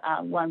approaches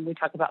when we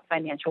talk about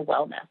financial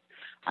wellness.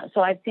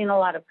 So I've seen a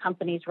lot of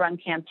companies run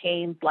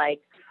campaigns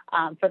like,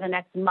 for the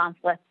next month,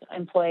 let's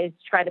employees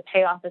try to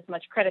pay off as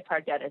much credit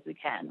card debt as we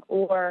can.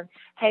 Or,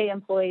 hey,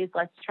 employees,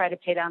 let's try to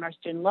pay down our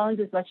student loans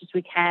as much as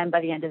we can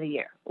by the end of the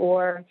year.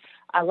 Or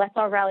let's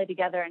all rally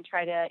together and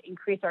try to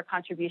increase our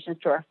contributions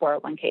to our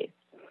 401ks.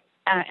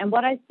 And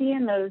what I see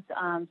in those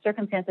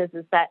circumstances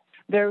is that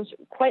there's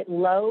quite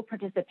low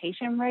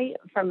participation rate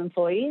from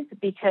employees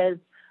because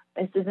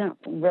this isn't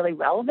really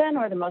relevant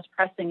or the most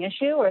pressing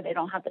issue, or they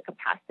don't have the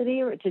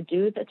capacity or to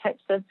do the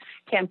types of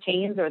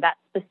campaigns or that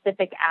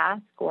specific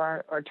ask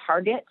or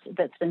target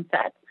that's been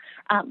set.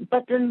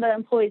 But then the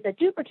employees that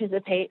do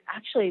participate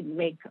actually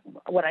make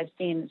what I've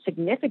seen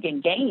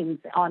significant gains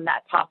on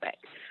that topic.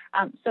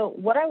 So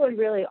what I would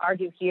really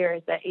argue here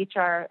is that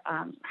HR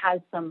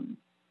has some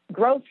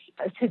growth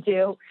to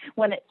do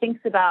when it thinks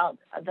about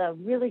the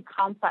really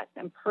complex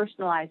and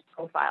personalized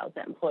profiles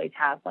that employees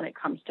have when it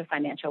comes to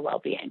financial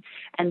well-being,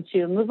 and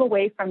to move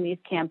away from these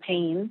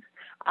campaigns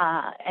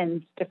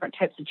and different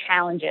types of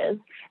challenges,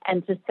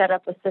 and to set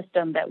up a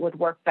system that would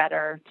work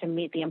better to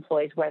meet the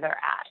employees where they're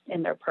at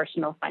in their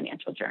personal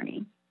financial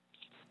journey.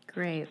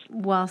 Great.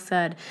 Well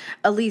said.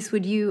 Elise,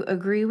 would you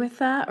agree with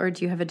that, or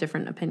do you have a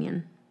different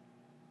opinion?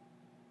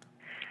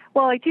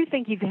 Well, I do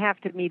think you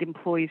have to meet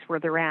employees where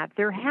they're at.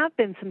 There have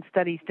been some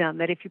studies done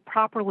that if you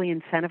properly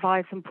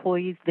incentivize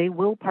employees, they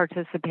will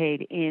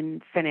participate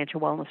in financial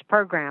wellness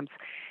programs,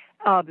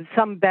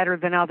 some better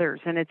than others.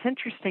 And it's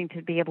interesting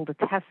to be able to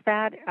test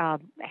that,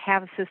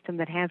 have a system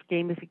that has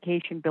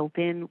gamification built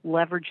in,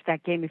 leverage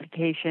that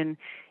gamification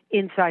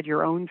inside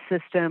your own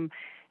system,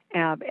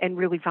 and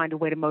really find a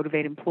way to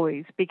motivate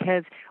employees.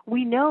 Because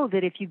we know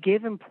that if you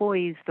give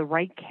employees the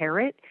right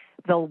carrot,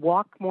 they'll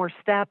walk more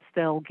steps,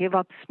 they'll give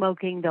up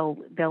smoking,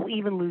 they'll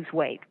even lose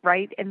weight,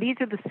 right? And these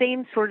are the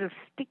same sort of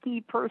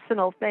sticky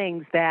personal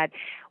things that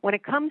when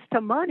it comes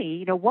to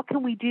money, what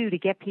can we do to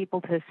get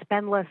people to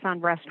spend less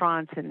on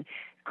restaurants and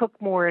cook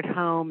more at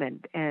home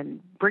and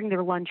bring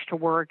their lunch to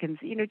work, and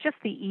just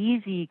the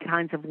easy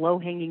kinds of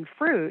low-hanging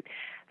fruit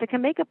that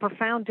can make a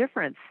profound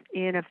difference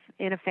in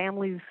a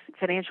family's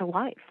financial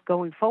life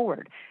going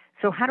forward.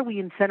 So how do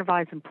we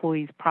incentivize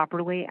employees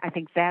properly? I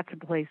think that's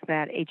a place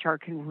that HR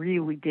can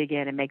really dig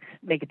in and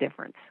make a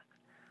difference.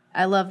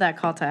 I love that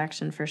call to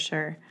action for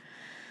sure.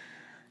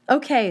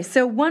 Okay,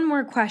 so one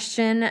more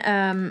question.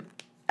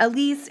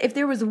 Elise, if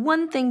there was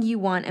one thing you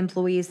want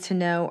employees to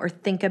know or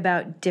think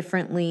about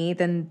differently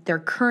than their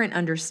current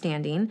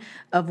understanding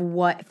of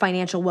what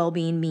financial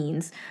well-being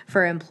means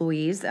for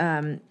employees,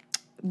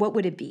 what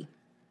would it be?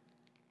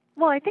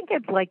 Well, I think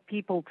I'd like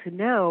people to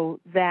know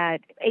that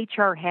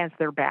HR has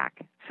their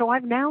back. So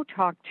I've now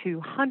talked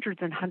to hundreds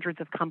and hundreds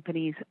of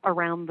companies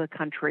around the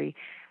country,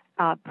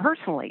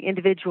 personally,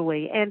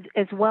 individually, and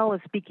as well as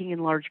speaking in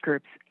large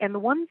groups. And the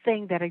one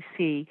thing that I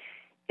see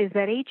is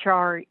that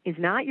HR is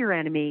not your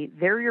enemy,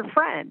 they're your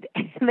friend,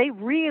 and they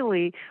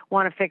really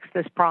want to fix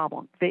this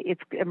problem.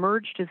 It's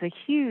emerged as a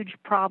huge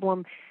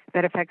problem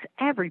that affects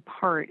every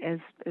part, as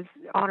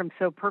Autumn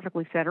so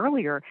perfectly said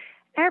earlier,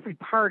 every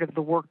part of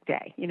the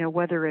workday,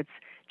 whether it's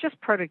just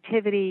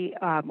productivity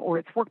or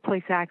it's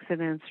workplace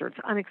accidents or it's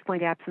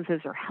unexplained absences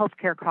or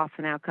healthcare costs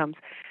and outcomes.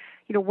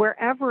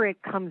 wherever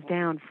it comes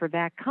down for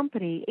that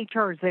company,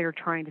 HR is there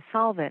trying to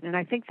solve it. And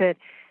I think that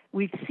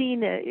we've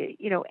seen,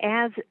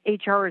 as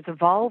HR is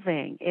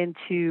evolving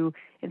into,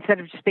 instead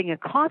of just being a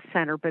cost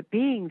center, but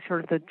being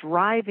sort of the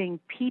driving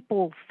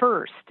people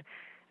first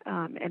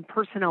and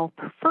personnel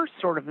first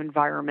sort of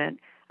environment,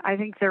 I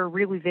think they're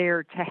really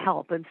there to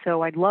help. And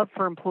so I'd love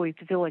for employees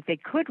to feel like they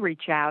could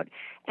reach out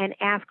and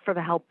ask for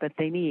the help that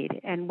they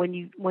need. And when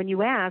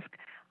you ask,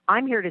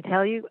 I'm here to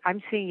tell you,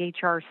 I'm seeing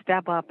HR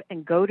step up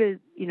and go to,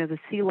 the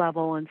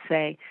C-level and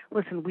say,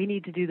 listen, we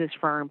need to do this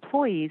for our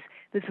employees.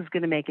 This is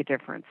going to make a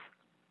difference.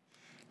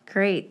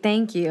 Great.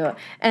 Thank you.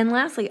 And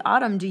lastly,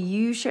 Autumn, do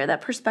you share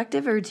that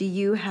perspective, or do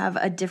you have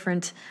a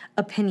different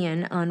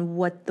opinion on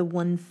what the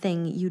one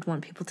thing you'd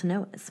want people to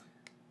know is?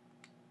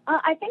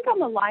 I think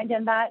I'm aligned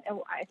in that.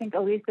 I think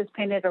Elise has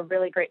painted a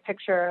really great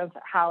picture of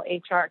how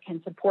HR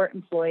can support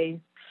employees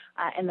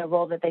in the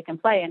role that they can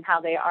play and how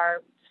they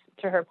are,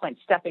 to her point,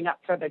 stepping up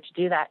further to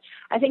do that.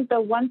 I think the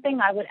one thing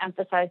I would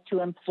emphasize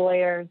to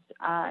employers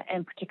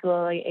and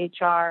particularly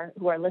HR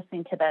who are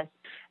listening to this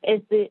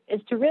is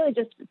to really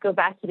just go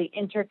back to the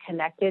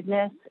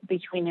interconnectedness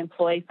between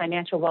employee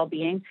financial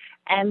well-being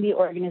and the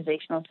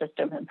organizational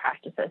systems and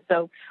practices.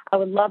 So I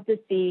would love to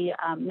see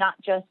not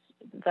just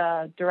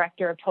the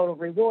director of total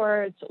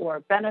rewards or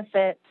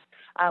benefits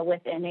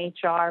within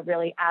HR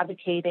really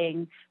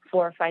advocating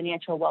for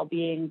financial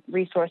well-being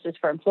resources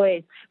for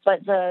employees,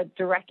 but the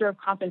director of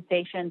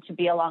compensation to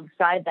be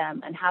alongside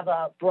them and have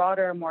a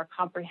broader, more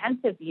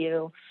comprehensive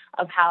view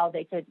of how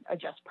they could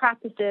adjust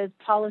practices,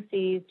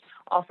 policies,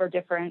 offer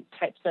different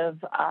types of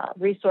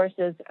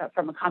resources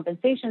from a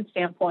compensation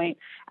standpoint,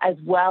 as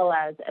well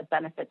as a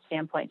benefit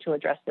standpoint to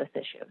address this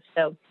issue.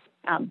 So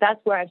that's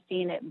where I've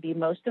seen it be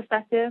most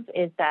effective,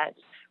 is that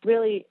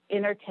really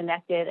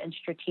interconnected and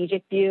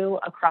strategic view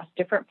across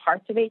different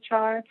parts of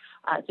HR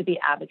to be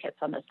advocates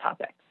on this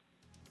topic.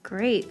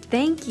 Great.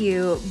 Thank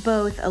you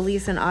both,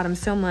 Elise and Autumn,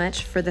 so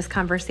much for this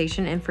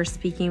conversation and for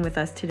speaking with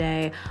us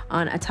today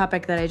on a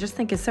topic that I just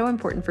think is so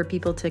important for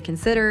people to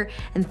consider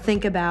and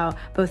think about,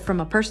 both from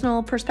a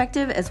personal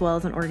perspective as well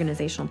as an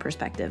organizational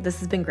perspective. This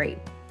has been great.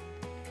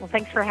 Well,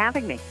 thanks for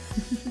having me.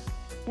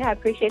 Yeah, I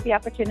appreciate the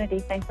opportunity.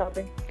 Thanks,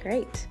 Audrey.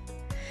 Great.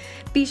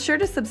 Be sure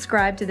to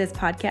subscribe to this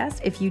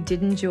podcast if you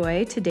did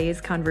enjoy today's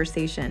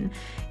conversation.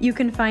 You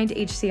can find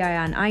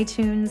HCI on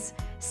iTunes,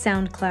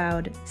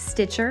 SoundCloud,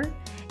 Stitcher,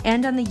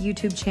 and on the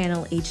YouTube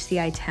channel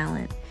HCI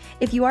Talent.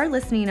 If you are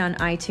listening on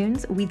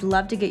iTunes, we'd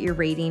love to get your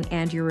rating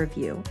and your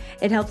review.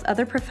 It helps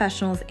other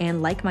professionals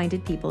and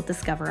like-minded people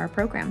discover our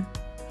program.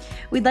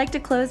 We'd like to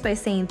close by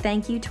saying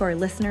thank you to our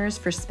listeners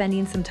for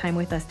spending some time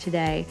with us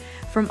today.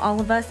 From all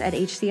of us at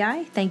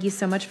HCI, thank you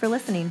so much for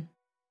listening.